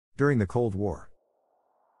During the Cold War,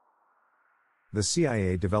 the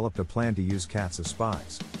CIA developed a plan to use cats as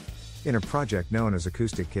spies. In a project known as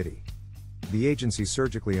Acoustic Kitty, the agency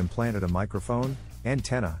surgically implanted a microphone,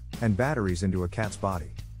 antenna, and batteries into a cat's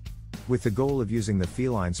body, with the goal of using the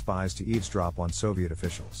feline spies to eavesdrop on Soviet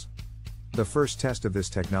officials. The first test of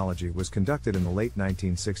this technology was conducted in the late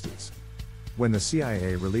 1960s, when the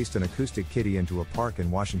CIA released an acoustic kitty into a park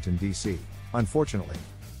in Washington, D.C. Unfortunately,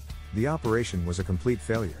 the operation was a complete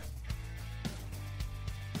failure.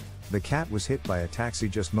 The cat was hit by a taxi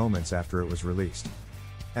just moments after it was released,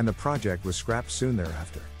 and the project was scrapped soon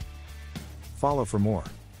thereafter. Follow for more.